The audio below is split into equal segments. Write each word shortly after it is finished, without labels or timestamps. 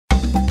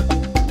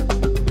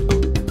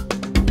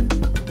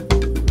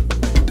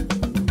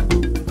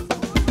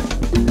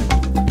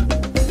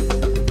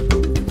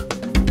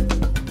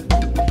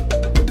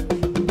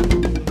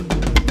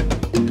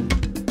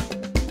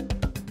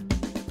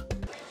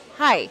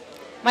Hi,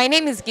 my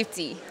name is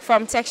Gifty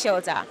from Tech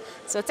Shelter.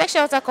 So Tech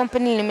Shelter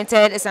Company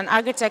Limited is an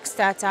agri-tech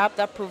startup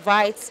that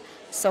provides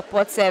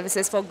support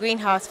services for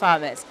greenhouse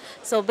farmers.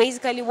 So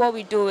basically what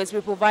we do is we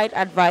provide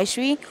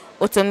advisory,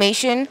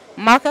 automation,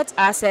 market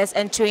access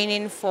and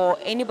training for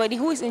anybody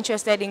who is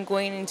interested in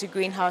going into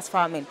greenhouse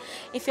farming.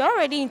 If you're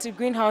already into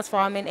greenhouse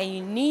farming and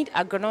you need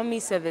agronomy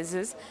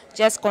services,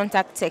 just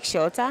contact Tech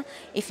Shelter.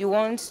 If you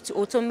want to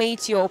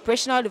automate your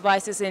operational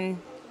devices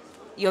in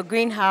your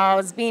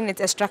greenhouse, being it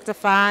extractor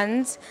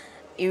fans,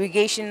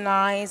 irrigation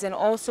lines, and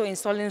also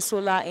installing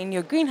solar in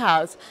your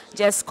greenhouse,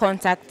 just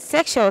contact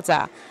Tech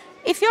Shelter.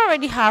 If you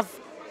already have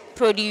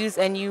produce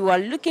and you are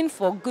looking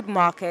for good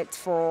market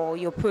for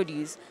your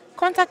produce,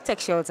 contact Tech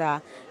Shelter.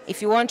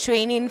 If you want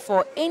training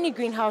for any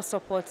greenhouse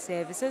support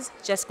services,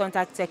 just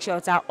contact Tech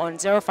Shelter on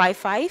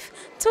 055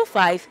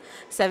 25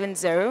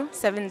 70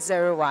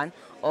 701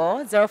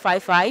 or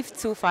 055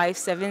 25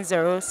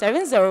 70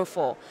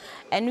 704.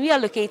 And we are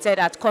located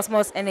at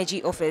Cosmos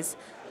Energy Office.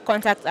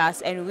 Contact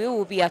us and we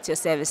will be at your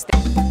service.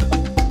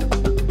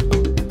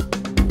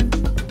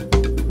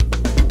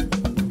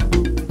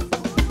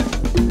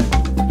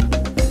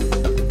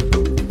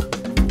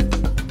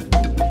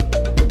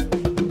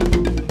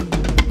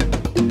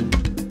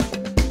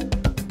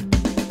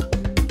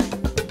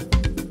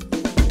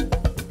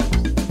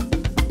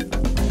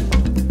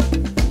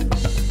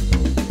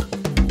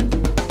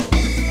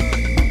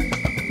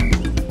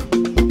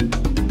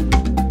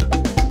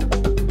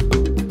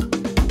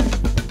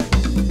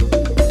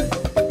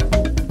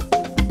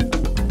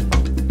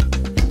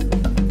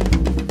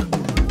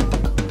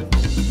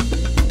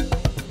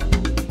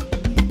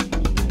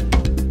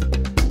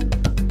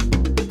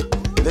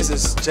 This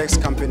is Jex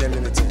Company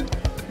Limited.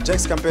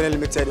 Jex Company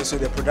Limited is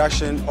the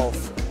production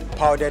of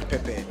powdered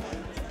pepper.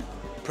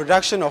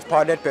 Production of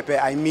powdered pepper,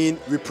 I mean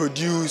we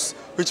produce,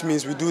 which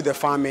means we do the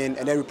farming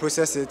and then we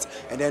process it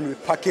and then we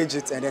package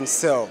it and then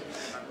sell.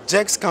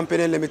 Jex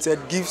Company Limited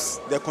gives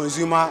the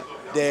consumer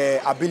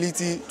the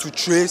ability to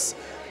trace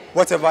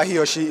whatever he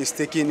or she is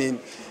taking in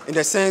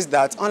the sense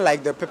that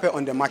unlike the pepper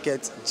on the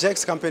market,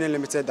 Jex Company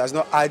Limited does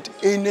not add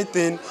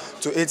anything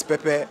to its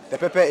pepper. The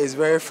pepper is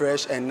very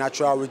fresh and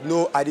natural with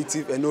no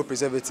additive and no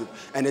preservative,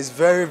 and it's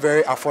very,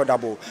 very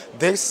affordable.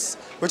 This,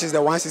 which is the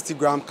 160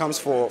 gram, comes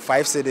for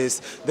 5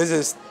 cedis. This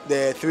is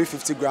the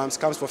 350 grams,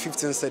 comes for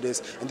 15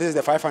 cedis, and this is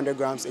the 500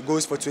 grams, it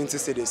goes for 20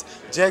 cedis.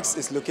 Jex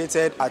is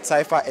located at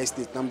Taifa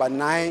Estate, number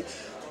 9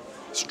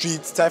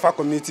 Street, Taifa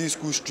Community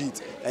School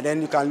Street, and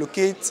then you can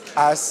locate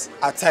us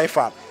at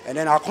Taifa. And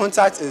then our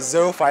contact is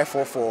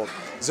 0544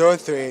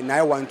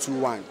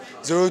 039121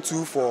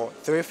 024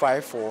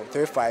 354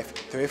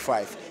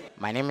 3535.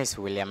 My name is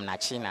William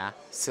Nachina,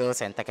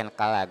 Sales and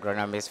Technical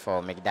Agronomist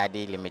for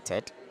McDaddy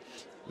Limited.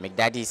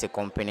 McDaddy is a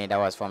company that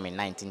was formed in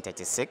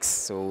 1936,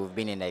 so we've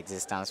been in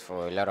existence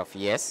for a lot of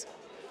years.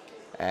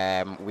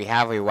 We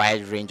have a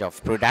wide range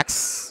of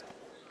products,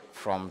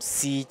 from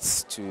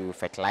seeds to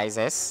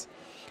fertilizers.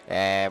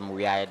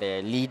 We are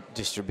the lead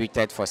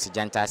distributor for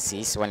Syngenta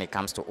seeds when it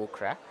comes to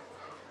okra.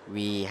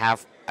 We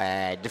have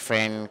a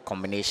different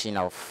combination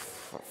of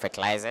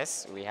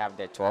fertilizers. We have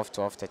the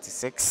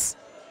 12-12-36.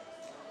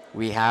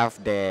 We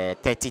have the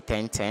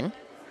 30-10-10.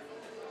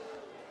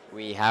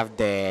 We have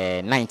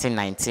the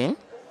 19-19.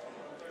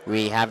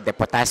 We have the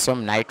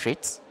potassium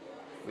nitrate.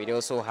 We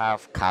also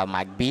have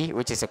CalMag-B,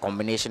 which is a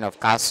combination of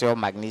calcium,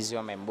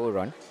 magnesium, and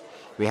boron.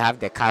 We have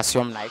the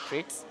calcium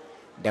nitrate.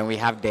 Then we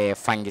have the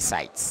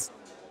fungicides.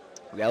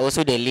 We are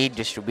also the lead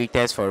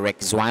distributors for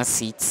Rex1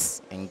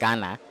 seeds in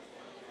Ghana.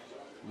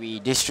 We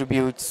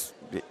distribute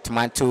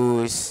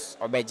tomatoes,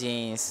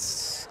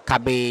 aubergines,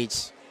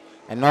 cabbage,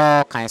 and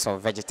all kinds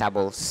of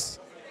vegetables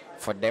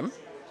for them.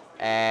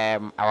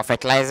 Our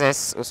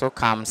fertilizers also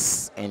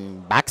comes in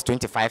bags,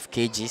 25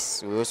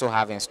 kgs. We also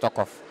have in stock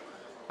of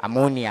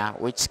ammonia,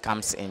 which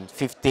comes in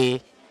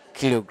 50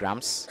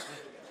 kilograms.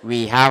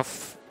 We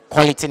have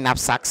quality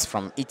knapsacks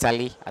from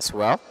Italy as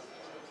well.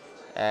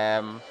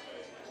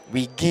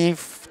 We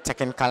give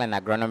technical and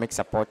agronomic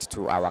support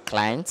to our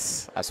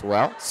clients as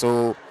well.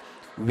 So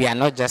we are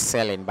not just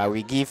selling, but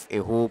we give a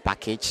whole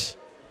package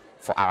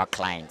for our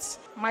clients.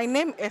 My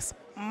name is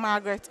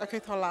Margaret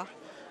Oketola.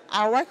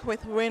 I work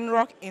with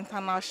Winrock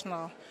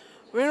International.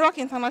 Winrock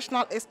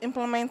International is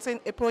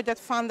implementing a project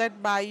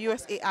funded by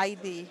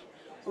USAID,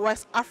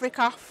 West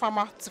Africa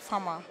Farmer to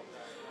Farmer.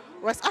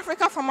 West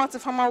Africa Farmer to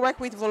Farmer work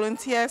with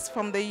volunteers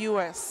from the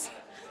US.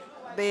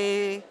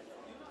 They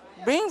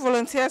bring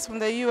volunteers from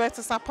the US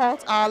to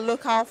support our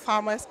local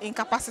farmers in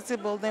capacity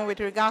building with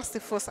regards to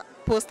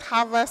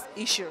post-harvest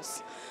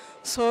issues.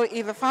 So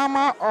if the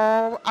farmer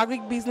or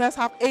agribusiness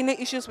have any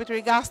issues with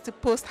regards to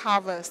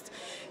post-harvest,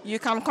 you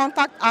can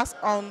contact us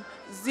on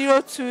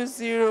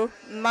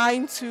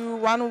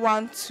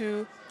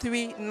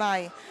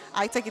 020-9211-239.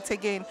 I take it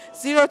again,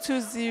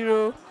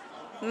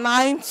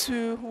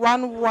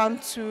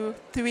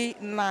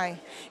 020-9211-239.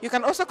 You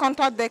can also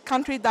contact the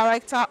country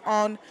director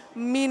on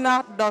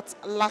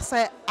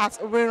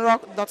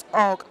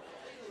mina.lasse@winrock.org.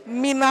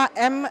 Mina,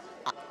 M-I-N-A.Lasse,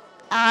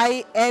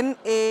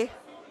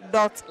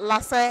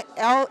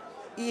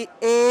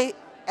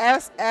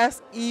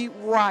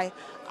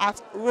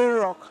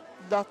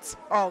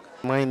 winrock.org.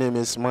 My name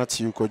is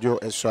Matthew Kojo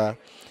Esra,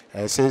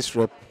 sales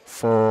rep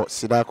for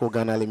Sidako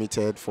Ghana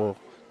Limited for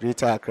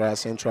Greater Accra,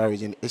 Central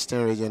Region,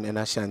 Eastern Region, and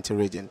Ashanti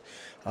Region.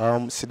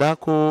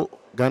 Sidako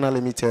Ghana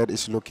Limited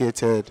is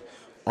located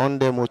on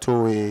the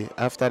motorway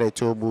after the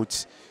toll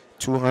booth,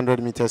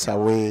 200 meters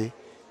away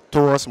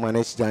towards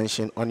Manage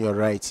Junction. On your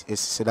right is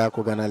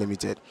Sidako Ghana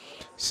Limited.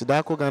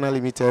 Sidako Ghana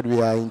Limited,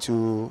 we are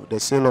into the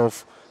sale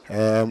of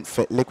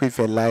liquid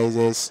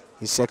fertilizers,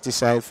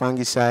 insecticides,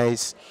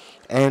 fungicides,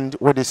 and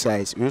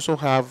weedicides. We also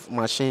have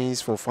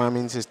machines for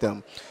farming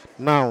system.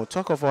 Now,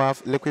 talk of our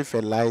liquid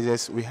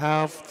fertilizers, we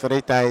have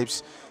 3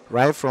 types,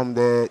 right from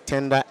the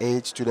tender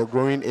age to the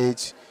growing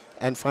age,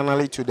 and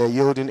finally to the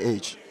yielding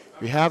age.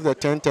 We have the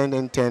 10-10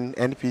 and 10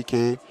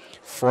 NPK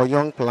for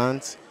young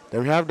plants.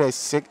 Then we have the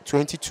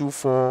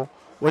 22-4,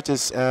 which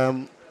is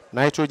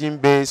nitrogen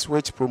based,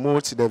 which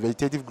promotes the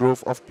vegetative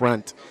growth of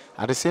plant.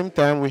 At the same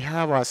time, we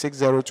have our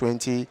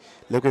 6020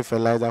 liquid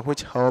fertilizer,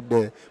 which help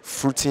the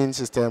fruiting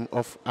system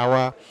of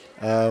our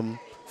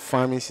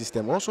farming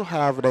system. We also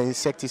have the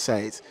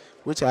insecticides,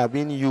 which are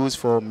being used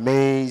for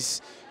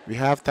maize. We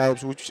have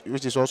types which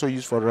is also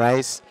used for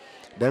rice.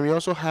 Then we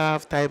also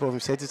have type of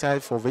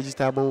insecticide for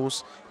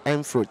vegetables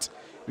and fruit.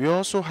 We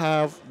also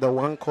have the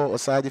one called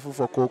Osadifu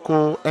for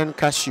cocoa and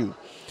cashew.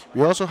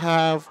 We also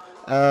have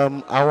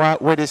our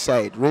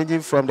weedicide,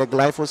 ranging from the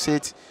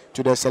glyphosate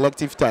to the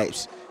selective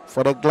types.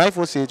 For the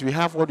glyphosate, we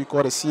have what we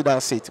call the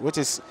Cedar-Sate, which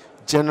is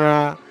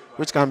general,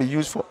 which can be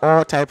used for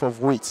all type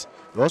of wheat.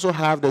 We also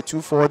have the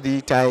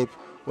 2,4-D type,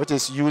 which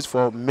is used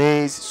for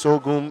maize,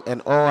 sorghum,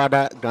 and all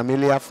other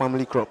gramilia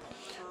family crop.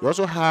 We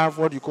also have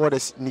what we call the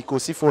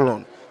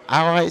Nicocephalon.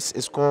 Ours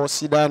is called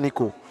Cedar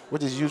Nico,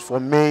 which is used for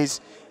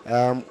maize.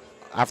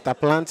 After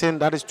planting,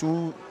 that is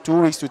 2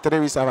 weeks to 3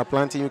 weeks after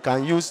planting, you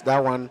can use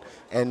that one,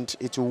 and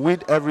it will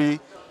weed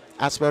every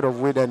aspect of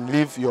weed and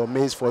leave your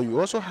maize for you. You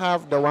also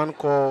have the one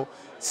called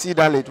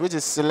Cedar-Late, which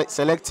is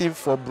selective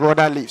for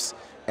broader leaves,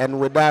 and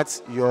with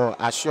that, you're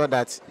assured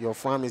that your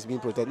farm is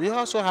being protected. We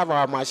also have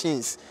our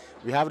machines.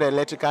 We have the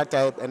electrical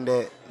type and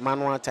the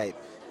manual type.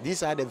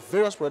 These are the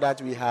various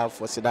products we have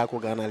for Sidako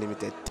Ghana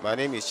Limited. My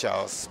name is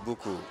Charles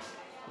Buku.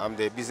 I'm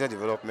the Business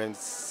Development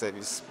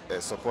Service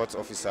Support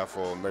Officer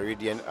for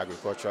Meridian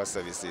Agricultural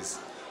Services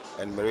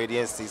and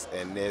Meridian Seeds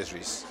and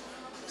Nurseries.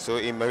 So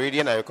in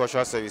Meridian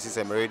Agricultural Services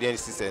and Meridian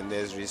Seeds and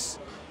Nurseries,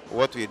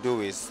 what we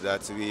do is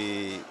that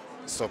we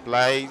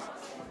supply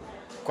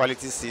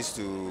quality seeds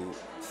to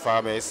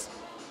farmers.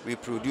 We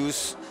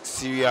produce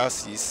cereal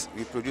seeds,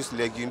 we produce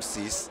legume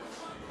seeds,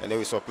 and then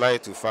we supply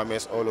it to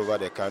farmers all over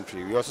the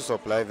country. We also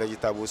supply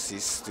vegetable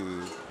seeds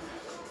to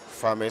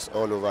farmers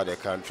all over the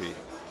country.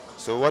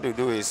 So what we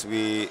do is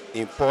we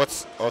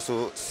import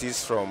also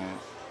seeds from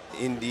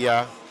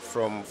India,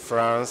 from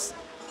France,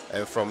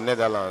 and from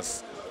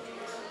Netherlands.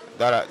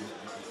 That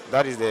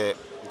is the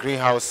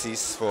greenhouse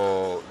seeds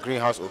for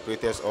greenhouse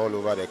operators all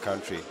over the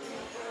country.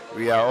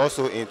 We are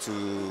also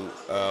into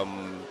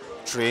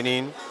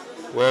training,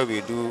 where we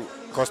do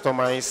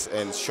customized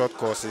and short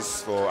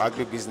courses for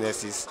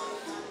agribusinesses,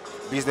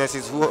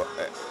 businesses who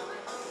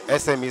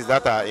SMEs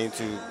that are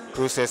into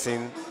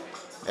processing,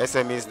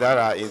 SMEs that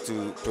are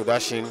into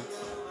production.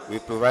 We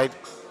provide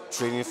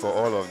training for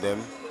all of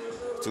them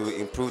to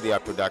improve their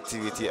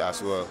productivity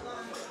as well.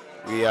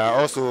 We are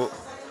also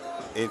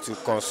into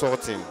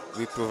consulting.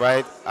 We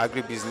provide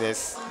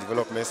agribusiness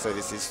development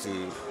services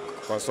to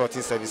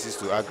consulting services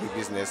to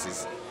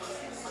agribusinesses.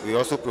 We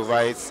also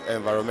provide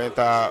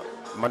environmental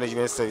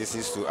management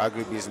services to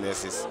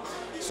agribusinesses.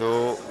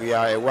 So we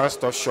are a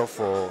one-stop shop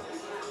for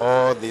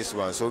all these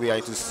ones. So we are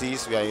into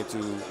seeds, we are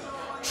into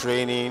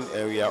training,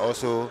 and we are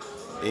also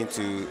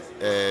into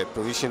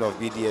provision of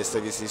BDS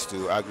services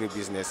to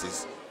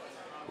agribusinesses.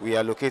 We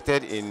are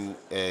located in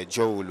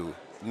Jowulu,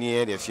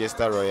 near the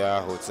Fiesta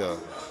Royal Hotel.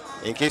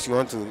 In case you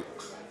want in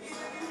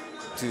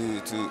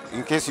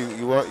case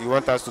you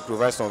want us to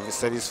provide some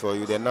service for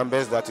you, the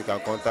numbers that you can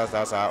contact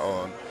us are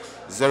on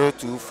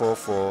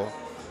 0244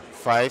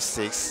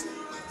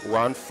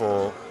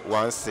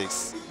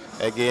 561416.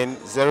 Again,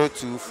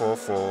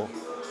 0244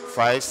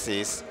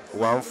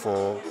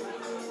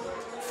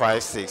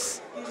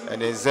 561456,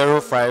 and then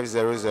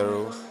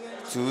 0500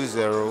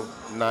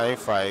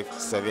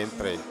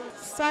 209573.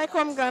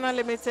 SciComm Ghana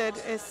Limited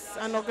is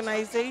an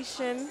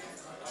organization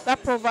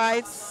that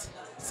provides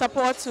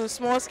support to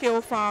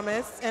small-scale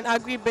farmers and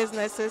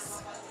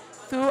agri-businesses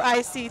through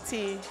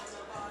ICT.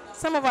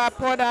 Some of our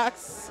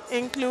products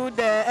include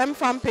the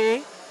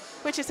mFarmPay,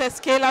 which is a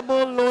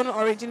scalable loan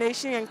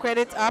origination and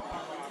credit app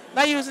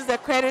that uses the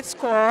credit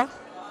score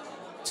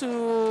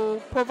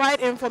to provide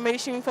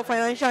information for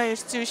financial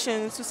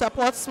institutions to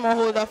support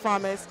smallholder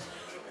farmers.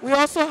 We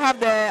also have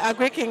the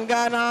Agric in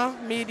Ghana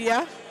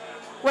media,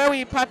 where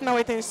we partner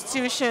with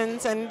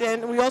institutions, and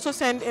then we also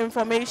send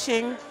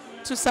information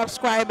to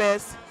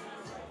subscribers.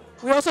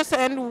 We have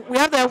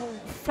the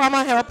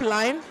farmer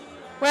helpline,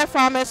 where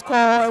farmers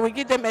call and we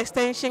give them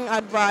extension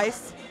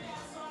advice.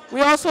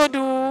 We also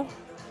do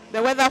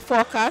the weather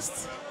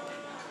forecast,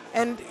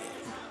 and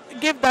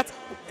give that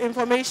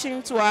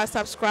information to our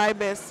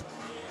subscribers.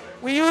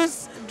 We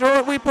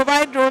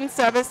provide drone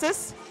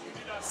services,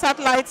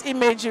 satellite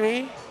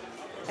imagery,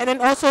 and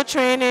then also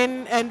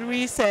training and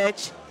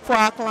research for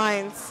our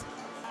clients.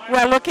 We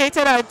are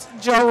located at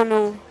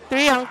Jowulu,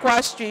 3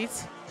 Ankwa Street,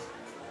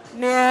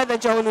 near the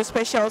Jowulu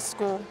Special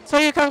School. So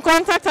you can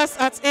contact us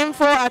at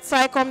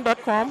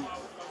info@sicom.com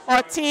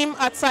or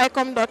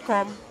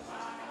team@sicom.com.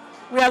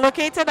 We are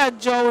located at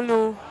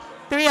Jowulu,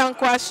 3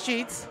 Ankwa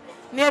Street,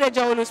 near the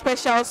Jowulu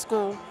Special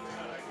School.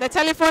 The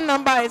telephone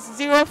number is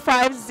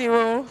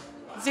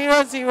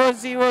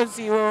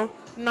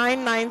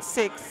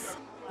 050-0000-996.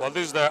 Well,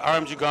 this is the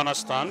RMG Ghana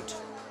stand.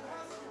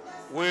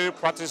 We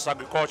practice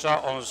agriculture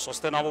on a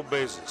sustainable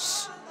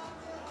basis.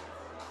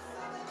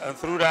 And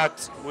through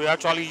that, we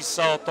actually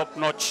sell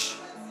top-notch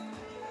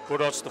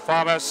products to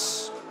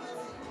farmers.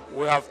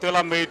 We have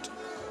tailor-made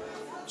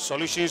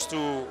solutions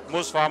to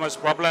most farmers'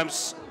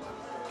 problems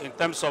in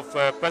terms of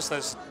pest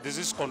and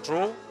disease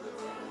control.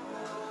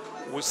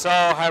 We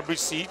sell hybrid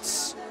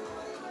seeds.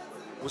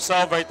 We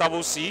sell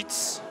vegetable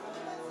seeds.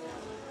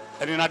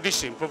 And in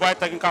addition, provide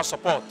technical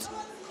support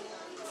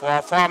for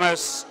our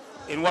farmers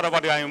in whatever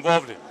they are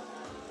involved in.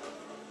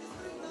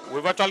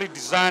 We've actually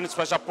designed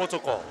special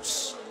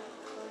protocols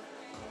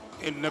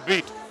in the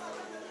bid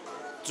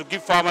to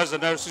give farmers the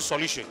necessary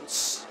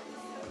solutions.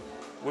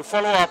 We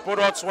follow our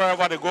products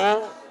wherever they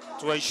go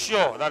to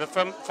ensure that the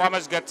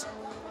farmers get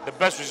the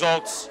best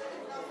results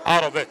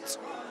out of it.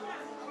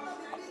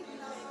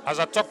 As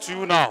I talk to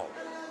you now,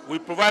 we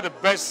provide the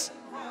best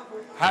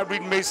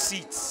hybrid maize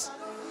seeds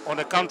on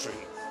the country,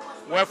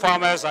 where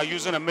farmers are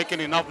using and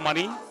making enough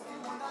money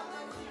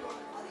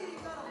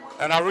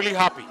and are really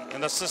happy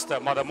in the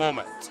system at the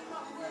moment.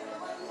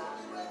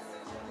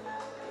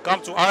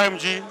 Come to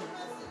RMG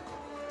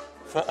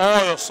for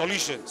all your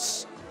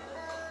solutions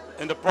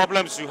in the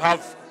problems you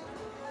have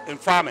in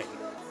farming.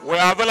 We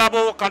are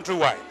available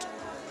countrywide.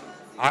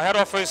 Our head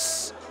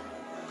office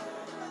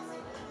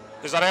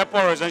is at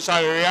Airport Residential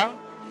Area,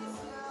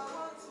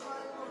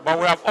 but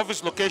we have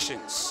office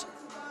locations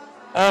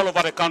all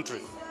over the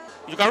country.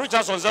 You can reach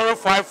us on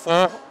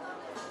 054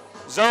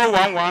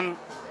 011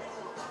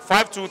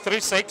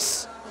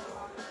 5236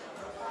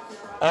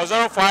 or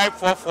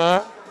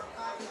 0544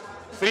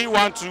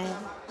 312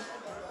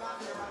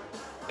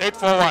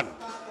 841.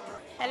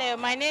 Hello,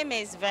 my name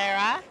is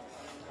Vera,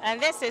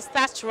 and this is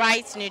Start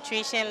Right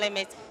Nutrition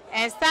Limited.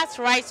 And Start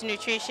Right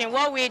Nutrition,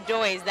 what we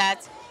do is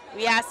that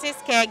we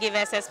assist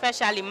caregivers,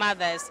 especially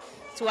mothers,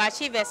 to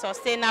achieve a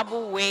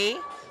sustainable way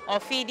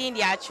of feeding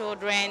their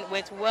children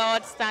with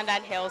world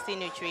standard healthy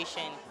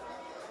nutrition.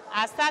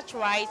 At Start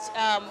Right,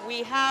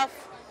 we have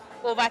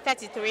over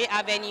 33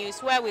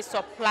 avenues where we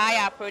supply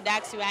our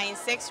products. We are in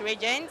 6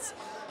 regions.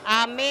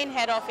 Our main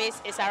head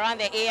office is around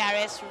the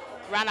ARS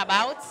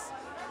roundabouts,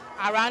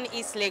 around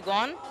East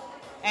Legon.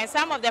 And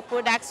some of the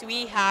products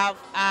we have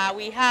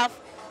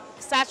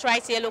Start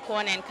Right yellow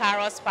corn and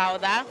carrots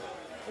powder,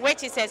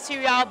 which is a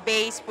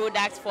cereal-based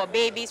product for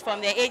babies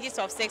from the ages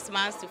of 6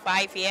 months to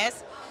 5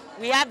 years.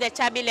 We have the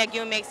chubby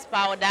legume mix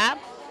powder.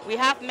 We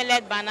have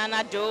millet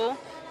banana dough.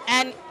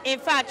 And in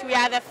fact, we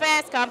are the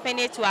first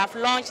company to have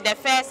launched the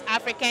first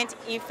African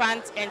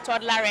infant and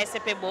toddler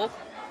recipe book,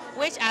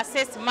 which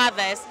assists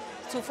mothers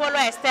to follow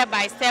a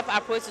step-by-step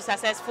approach to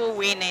successful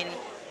weaning.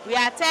 We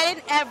are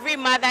telling every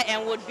mother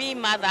and would-be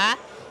mother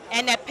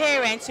and a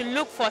parent to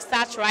look for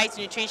Start Right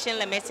Nutrition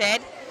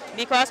Limited,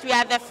 because we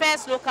are the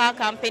first local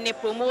company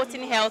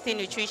promoting healthy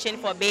nutrition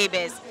for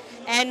babies.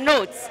 And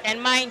note,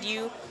 and mind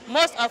you,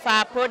 most of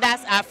our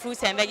products are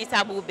fruits and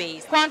vegetable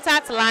based.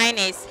 Contact line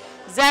is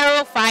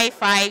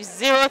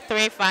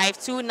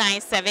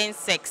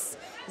 055-035-2976.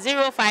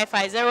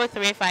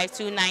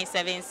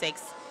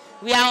 055-035-2976.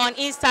 We are on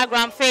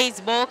Instagram,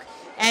 Facebook,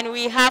 and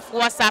we have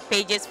WhatsApp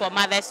pages for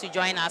mothers to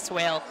join as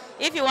well.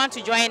 If you want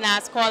to join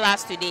us, call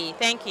us today.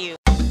 Thank you.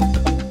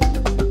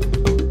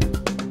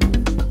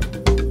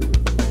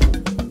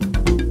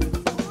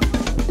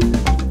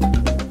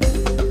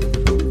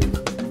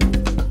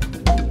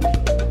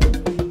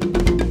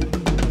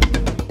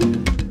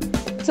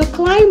 To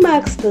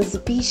climax this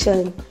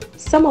vision,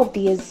 some of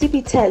the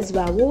exhibitors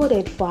were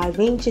awarded for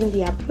arranging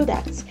their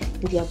products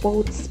in their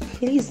booths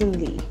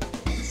pleasingly.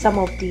 Some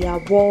of the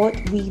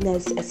award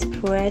winners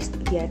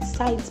expressed their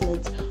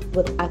excitement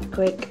with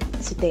Agric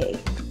Today.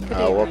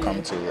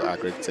 Welcome to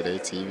Agric Today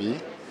TV.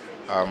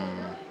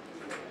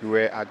 We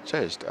were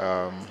adjudged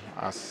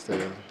as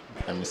the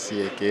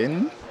MC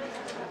again.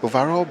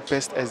 Overall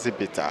Best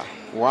Exhibitor.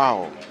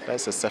 Wow,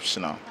 that's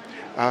exceptional.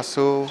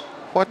 So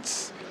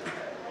what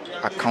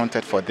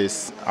accounted for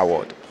this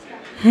award?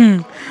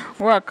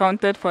 What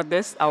accounted for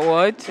this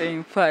award?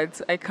 In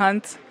fact, I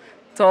can't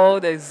tell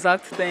the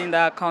exact thing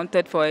that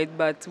accounted for it,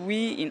 but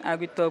we in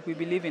AgriTalk, we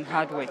believe in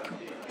hard work.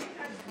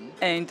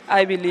 And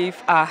I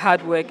believe our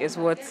hard work is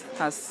what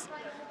has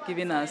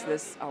given us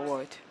this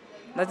award.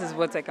 That is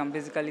what I can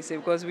basically say,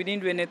 because we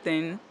didn't do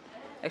anything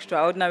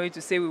extraordinary to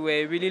say we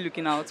were really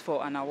looking out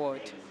for an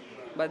award.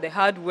 But the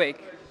hard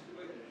work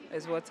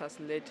is what has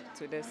led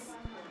to this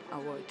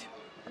award.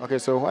 Okay,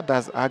 so what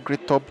does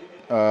Agritop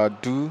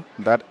do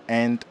that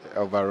end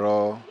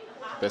overall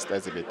best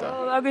exhibitor?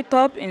 Well,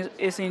 Agritop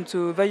is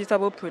into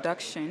vegetable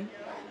production,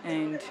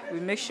 and we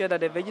make sure that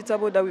the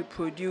vegetable that we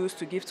produce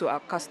to give to our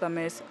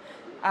customers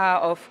are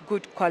of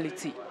good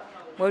quality.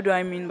 What do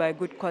I mean by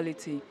good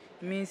quality?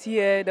 It means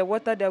here the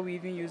water that we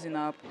even use in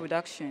our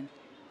production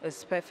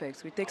is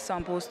perfect. We take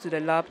samples to the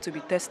lab to be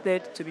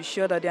tested to be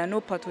sure that there are no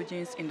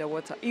pathogens in the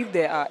water. If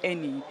there are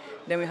any,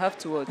 then we have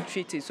to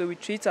treat it. So we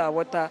treat our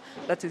water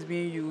that is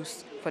being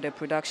used for the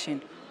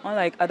production.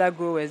 Unlike other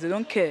growers, they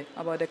don't care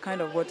about the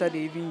kind of water they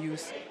even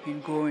use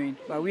in growing.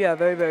 But we are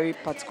very, very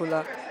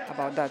particular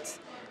about that.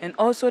 And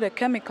also the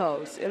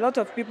chemicals. A lot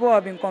of people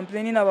have been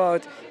complaining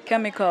about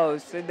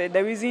chemicals.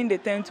 The reason they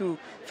tend to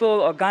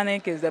feel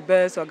organic is the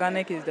best,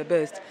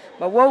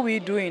 But what we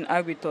do in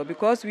Agritop,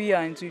 because we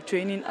are into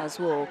training as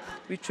well,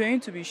 we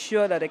train to be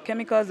sure that the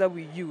chemicals that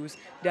we use,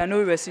 there are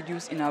no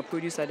residues in our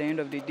produce at the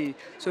end of the day.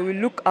 So we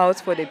look out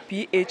for the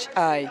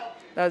PHI,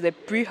 that's the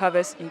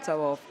pre-harvest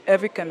interval of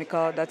every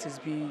chemical that is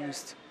being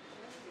used.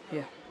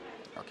 Yeah.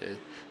 Okay,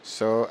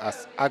 so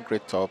as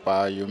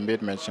Agritop, you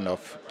made mention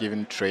of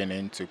giving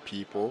training to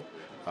people,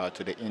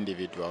 to the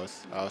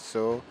individuals.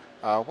 So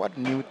what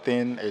new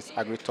thing is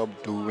Agritop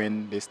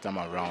doing this time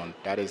around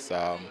that is,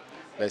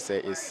 let's say,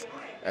 is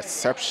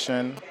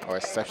exceptional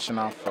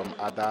from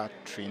other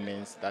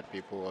trainings that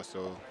people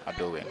also are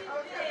doing?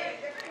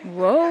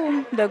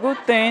 Well, the good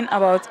thing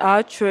about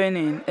our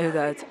training is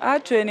that our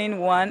training,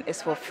 one,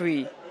 is for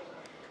free.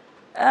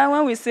 And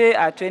when we say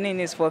our training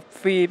is for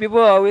free, people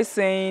are always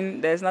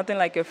saying there's nothing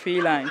like a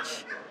free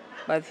lunch.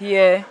 But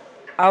here,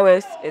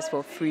 ours is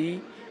for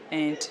free,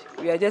 and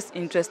we are just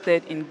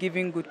interested in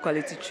giving good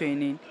quality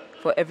training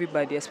for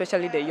everybody,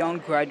 especially the young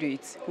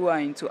graduates who are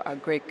into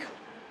agric.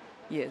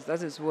 Yes,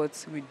 that is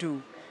what we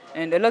do.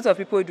 And a lot of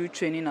people do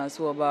training as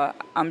well, but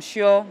I'm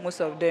sure most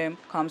of them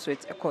comes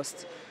with a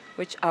cost,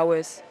 which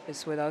ours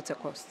is without a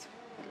cost.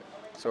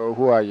 So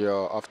who are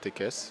your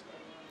off-takers?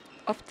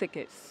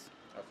 Off-takers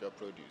of your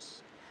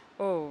produce?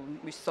 Oh,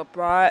 we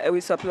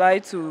supply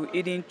to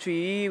Eden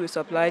Tree, we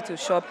supply to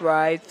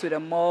ShopRite, to the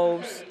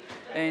malls,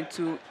 and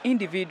to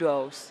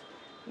individuals.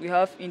 We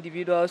have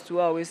individuals who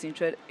are always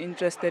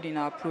interested in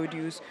our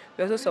produce.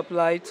 We also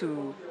supply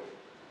to,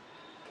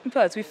 in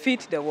fact, we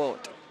feed the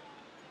world.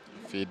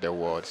 Feed the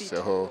world.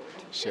 So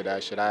should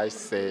I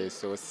say,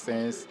 so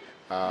since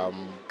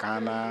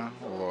Ghana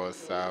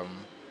was,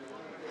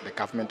 the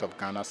government of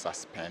Ghana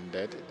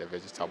suspended the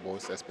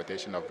vegetables,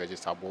 exportation of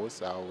vegetables,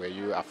 were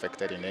you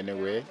affected in any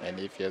way? And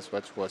if yes,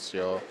 what was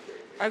your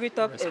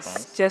Agritop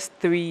response? is just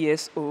 3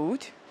 years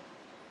old.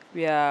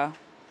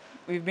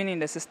 We've been in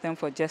the system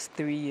for just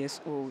 3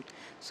 years old.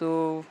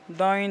 So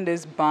during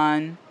this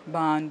ban,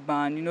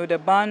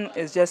 the ban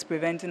is just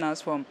preventing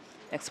us from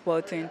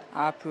exporting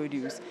our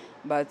produce.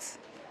 But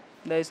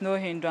there is no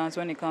hindrance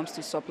when it comes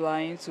to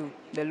supplying to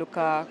the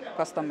local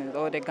customers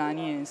or the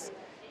Ghanaians.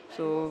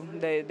 So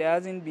there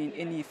hasn't been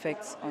any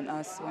effects on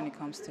us when it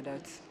comes to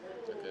that.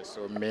 Okay,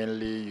 so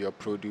mainly your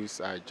produce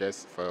are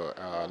just for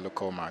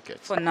local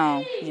markets? For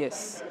now,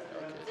 yes.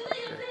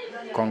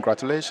 Okay.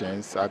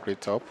 Congratulations,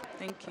 Agritop.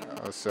 Thank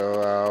you.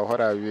 So what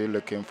are we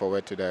looking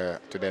forward to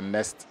the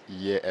next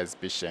year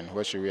exhibition?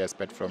 What should we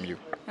expect from you?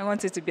 I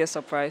want it to be a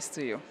surprise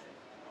to you.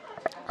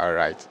 All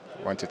right.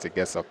 I want you to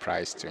get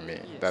surprised to me.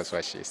 Yes. That's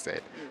what she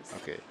said. Yes.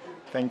 Okay.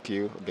 Thank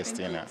you,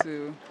 Augustina. Thank you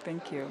too.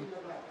 Thank you.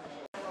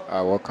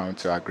 Welcome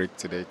to Agric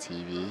Today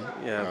TV.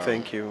 Yeah,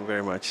 thank you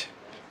very much.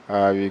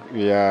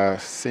 We are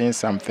seeing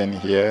something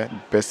here,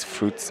 Best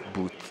Fruits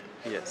Booth.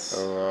 Yes.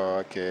 So,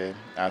 okay,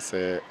 as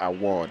a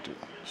award.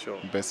 Sure.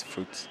 Best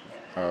Fruits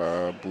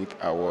Booth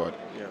Award.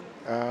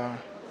 Yeah.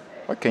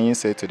 What can you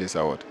say to this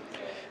award?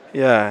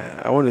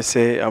 Yeah, I want to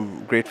say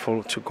I'm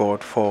grateful to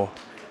God for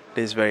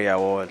this very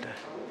award.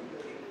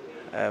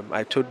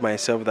 I told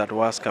myself that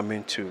whilst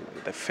coming to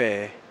the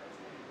fair,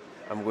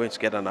 I'm going to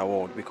get an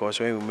award, because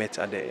when we met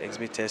at the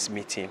exhibitors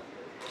meeting,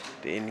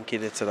 they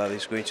indicated that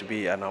it's going to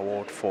be an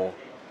award for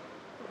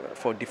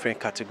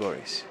different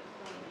categories.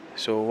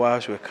 So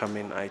whilst we're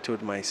coming, I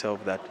told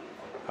myself that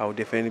I will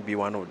definitely be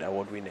one of the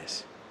award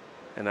winners.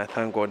 And I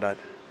thank God that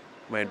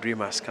my dream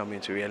has come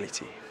into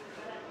reality.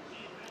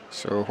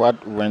 So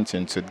what went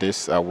into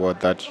this award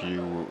that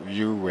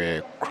you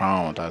were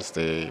crowned as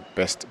the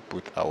Best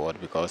Booth Award?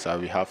 Because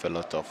we have a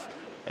lot of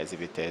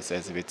exhibitors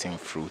exhibiting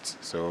fruits.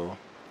 So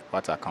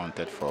what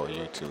accounted for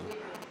you to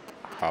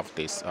have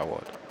this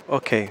award?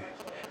 Okay.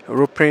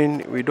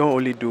 Ruprin, we don't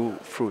only do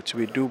fruits,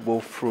 we do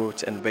both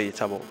fruits and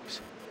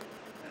vegetables.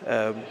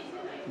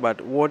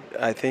 But what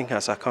I think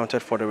has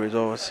accounted for the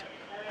results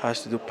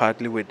has to do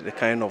partly with the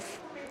kind of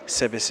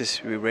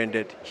services we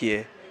rendered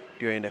here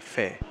during the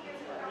fair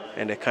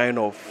and the kind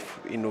of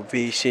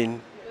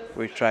innovation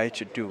we try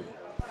to do.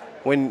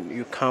 When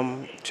you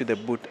come to the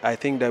booth, I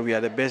think that we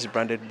are the best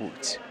branded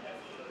booth.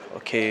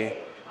 Okay.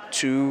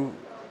 2,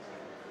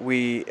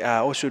 we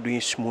are also doing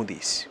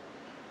smoothies,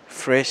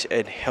 fresh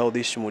and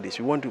healthy smoothies.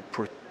 We want to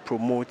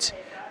promote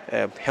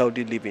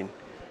healthy living.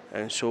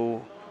 And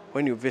so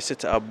when you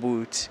visit our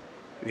booth,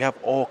 we have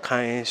all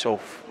kinds of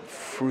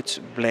fruit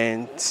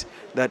blends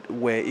that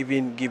were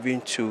even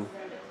given to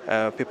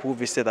people who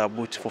visited our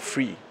booth for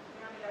free.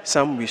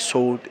 Some we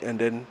sold, and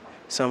then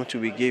some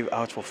we gave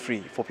out for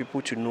free for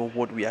people to know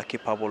what we are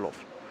capable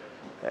of.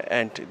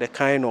 And the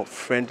kind of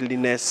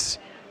friendliness,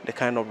 the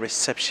kind of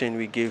reception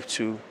we gave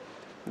to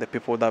the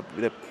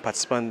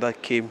participants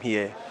that came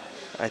here,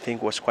 I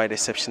think was quite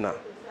exceptional.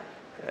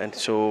 And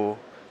so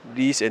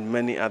these and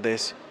many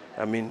others,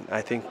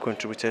 I think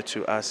contributed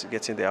to us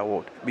getting the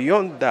award.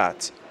 Beyond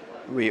that,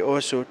 we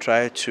also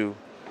try to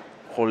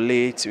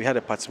collate, we had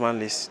a participant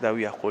list that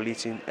we are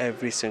collating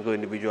every single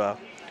individual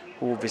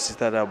who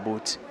visited our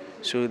booth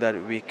so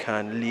that we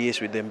can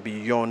liaise with them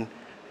beyond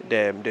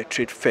the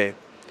trade fair.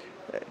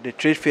 The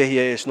trade fair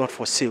here is not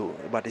for sale,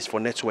 but it's for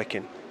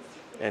networking.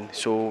 And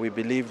so we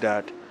believe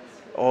that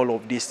all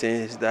of these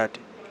things that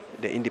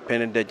the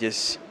independent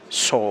judges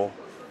saw,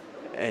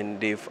 and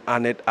they've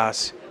honored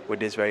us with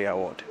this very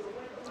award.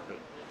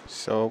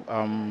 So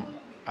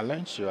I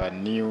learned you are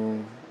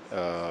new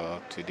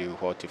to the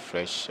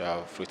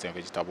HortiFresh fruit and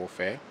vegetable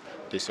fair.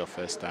 This is your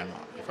first time,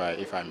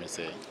 if I may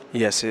say.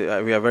 Yes,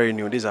 we are very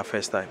new. This is our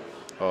first time.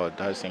 Oh,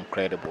 that's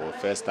incredible.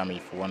 First time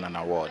you've won an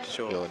award.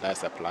 Sure. Yo,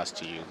 that's a plus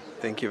to you.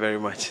 Thank you very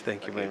much.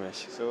 Thank you very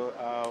much. So,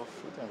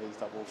 fruit and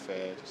vegetable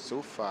fair,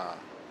 so far,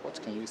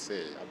 what can you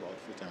say about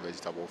fruit and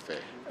vegetable fair?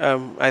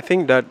 I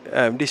think that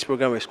this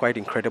program is quite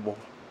incredible,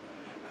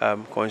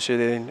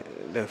 considering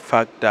the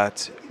fact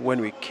that when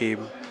we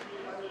came,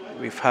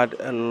 we've had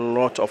a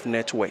lot of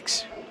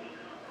networks.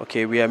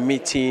 Okay, we are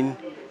meeting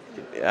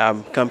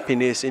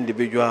companies,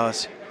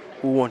 individuals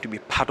who want to be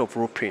part of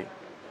Roprin.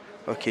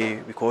 Okay,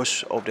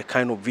 because of the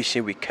kind of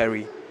vision we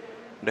carry,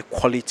 the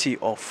quality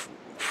of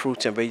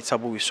fruit and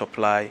vegetable we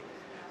supply,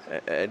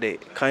 the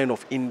kind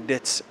of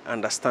in-depth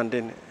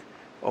understanding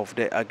of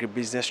the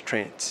agribusiness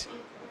trends,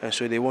 and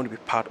so they want to be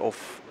part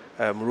of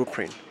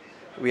Roprin.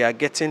 We are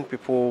getting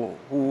people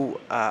who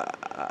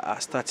are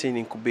starting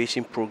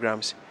incubation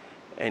programs,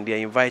 and they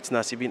are inviting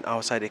us even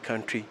outside the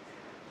country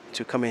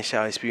to come and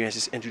share our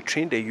experiences and to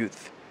train the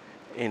youth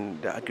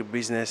in the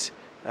agribusiness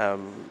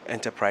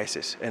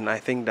enterprises. And I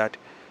think that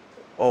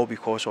all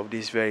because of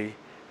this very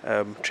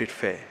trade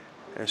fair.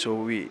 And so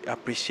we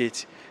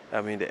appreciate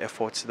the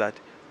efforts that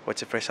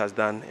HortiFresh has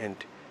done and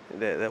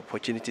the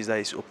opportunities that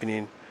is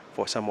opening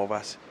for some of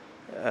us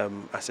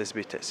as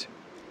exhibitors.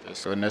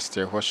 So next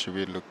year, what should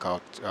we look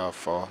out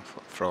for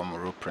from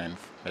Roprin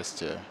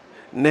next year?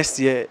 Next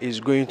year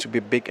is going to be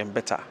big and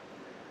better.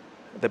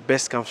 The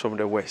best comes from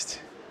the West.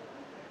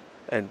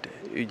 And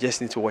you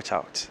just need to watch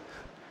out.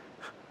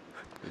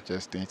 You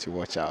just need to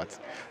watch out.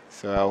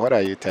 So what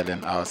are you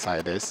telling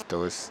outsiders,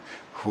 those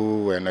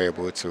who were not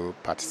able to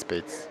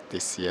participate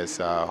this year's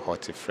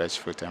HortiFresh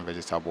Fruit and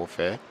Vegetable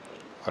Fair?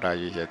 What are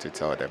you here to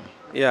tell them?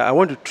 Yeah, I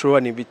want to throw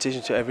an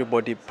invitation to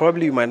everybody.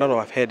 Probably you might not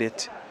have heard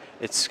it.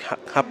 It's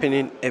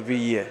happening every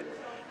year.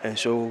 And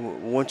so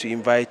we want to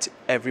invite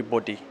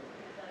everybody.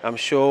 I'm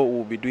sure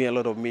we'll be doing a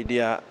lot of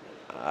media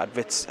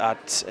ads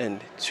and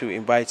to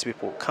invite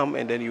people. Come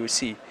and then you will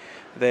see.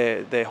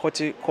 The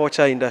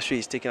horticulture industry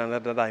is taking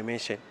another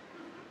dimension.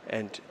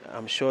 And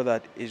I'm sure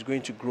that it's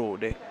going to grow.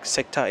 The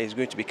sector is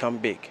going to become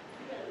big.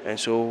 And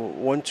so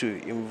want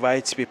to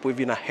invite people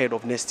even ahead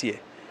of next year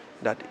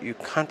that you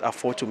can't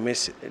afford to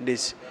miss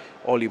this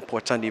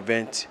all-important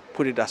event.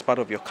 Put it as part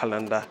of your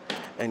calendar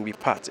and be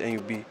part, and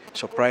you'll be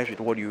surprised with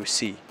what you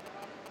see.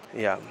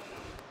 Yeah.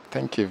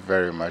 Thank you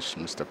very much,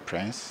 Mr.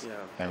 Prince.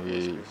 Yeah. And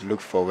we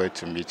look forward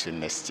to meet you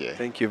next year.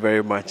 Thank you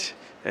very much,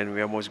 and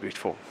we are most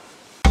grateful.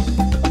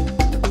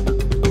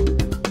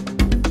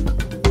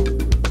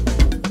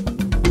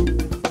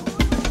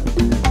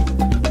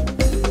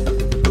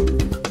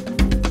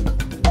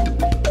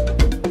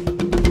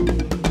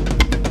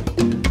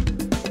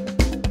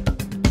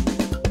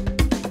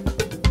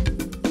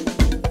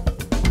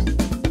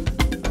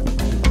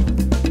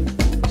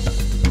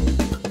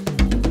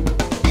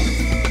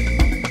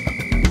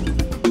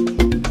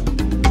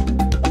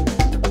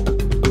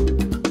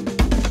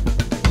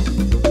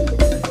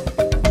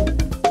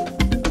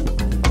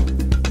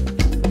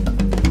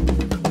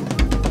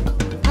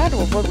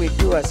 What we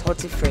do as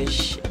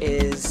HortiFresh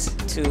is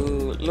to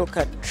look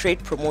at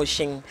trade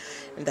promotion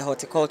in the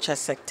horticulture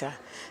sector,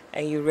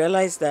 and you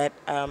realize that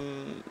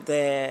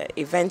the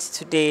event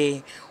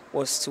today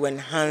was to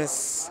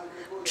enhance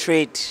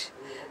trade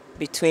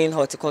between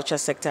horticulture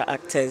sector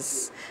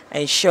actors,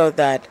 ensure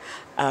that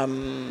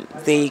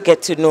they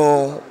get to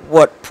know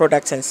what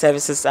products and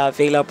services are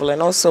available,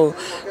 and also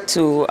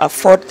to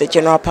afford the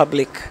general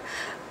public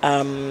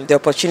the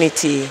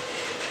opportunity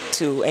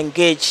to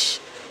engage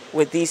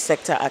with these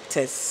sector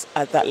actors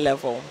at that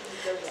level.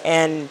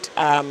 And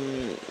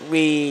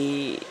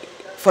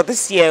for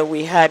this year,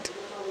 we had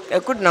a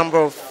good number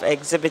of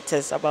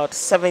exhibitors, about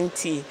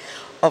 70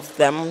 of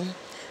them.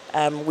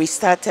 We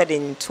started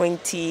in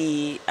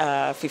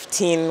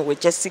 2015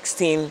 with just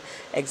 16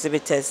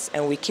 exhibitors,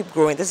 and we keep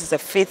growing. This is the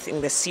fifth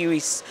in the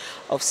series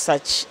of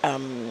such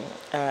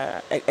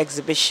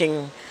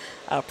exhibition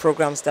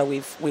programs that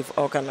we've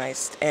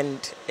organized,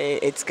 and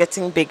it's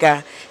getting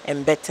bigger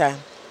and better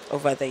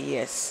over the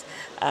years.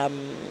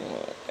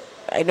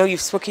 I know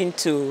you've spoken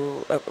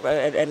to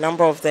a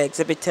number of the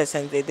exhibitors,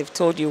 and they've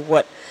told you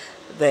what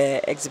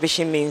the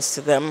exhibition means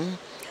to them.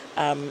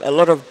 A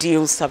lot of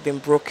deals have been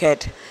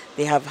brokered.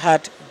 They have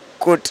had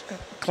good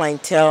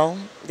clientele.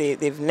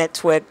 They've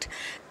networked,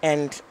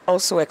 and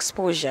also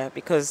exposure,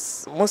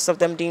 because most of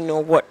them didn't know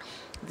what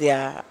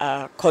their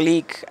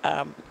colleague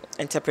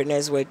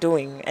entrepreneurs were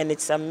doing. And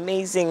it's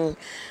amazing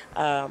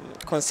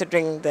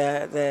considering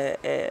the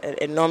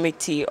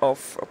enormity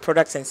of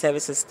products and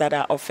services that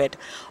are offered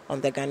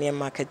on the Ghanaian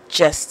market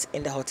just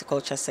in the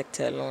horticulture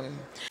sector alone.